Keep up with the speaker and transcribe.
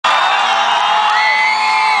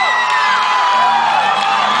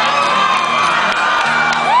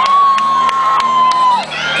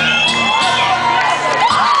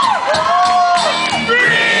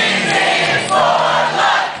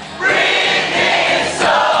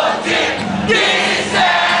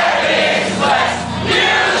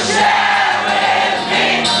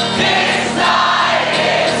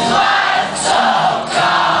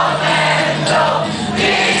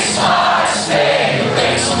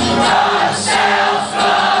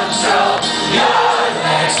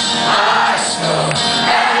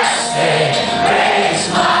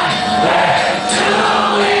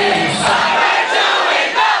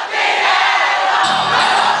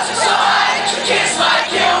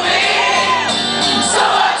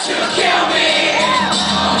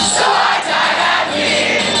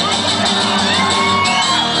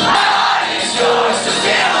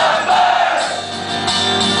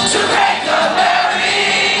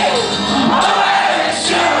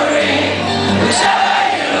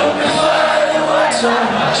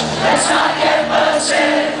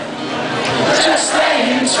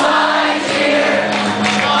my dear,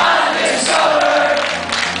 on this over.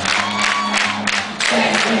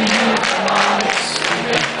 Take me to the longest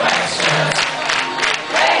stupid questions.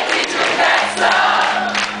 Make me drink that stuff,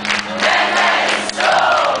 then let it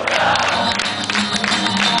over.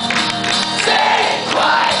 Stay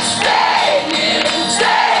quiet, stay near,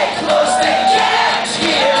 stay close, they can't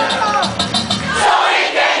hear. So we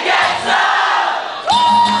can get some.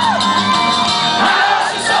 My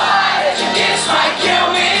hopes are so high that your kiss might kill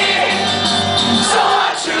me. So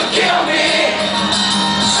want to kill me,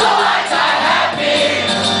 so I die happy.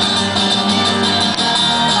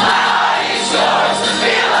 My heart is yours to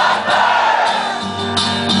feel a burn,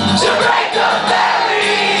 to break a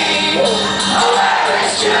belly, a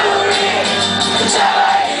wearer's jewelry,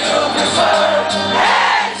 whichever you prefer.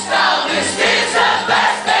 Hands down, this is the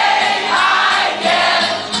best thing I can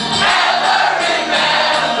ever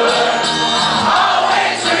remember.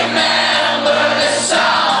 Always remember the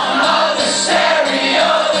sound of the stereo,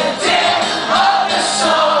 the dim of the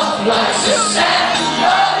soft lights, the scent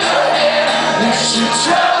of your hair that you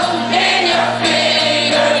trail in your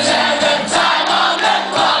fingers, and the time on the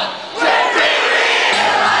clock when we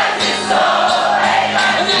realize it's all late.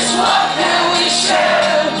 And this one that we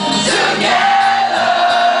share together.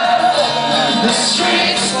 The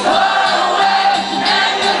streets were away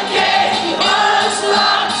and the gate was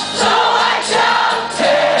locked, so I jumped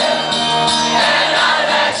in and I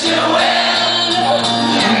let you in.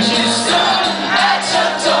 And you stood at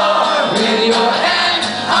your door with your hand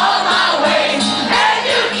on my waist, and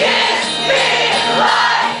you kissed me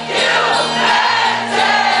like you meant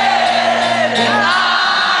it. And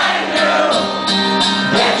I knew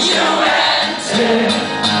that you meant it,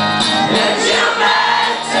 that you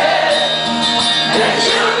meant it, that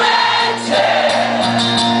you meant it.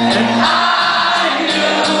 And I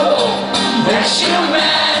knew that you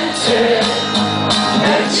meant it,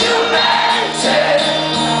 that you meant it,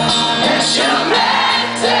 that you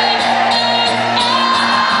meant it.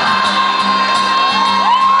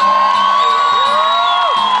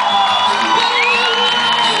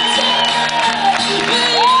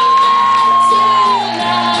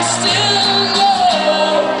 I still know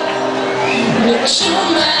that you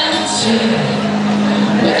meant it,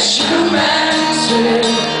 that you meant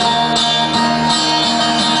it.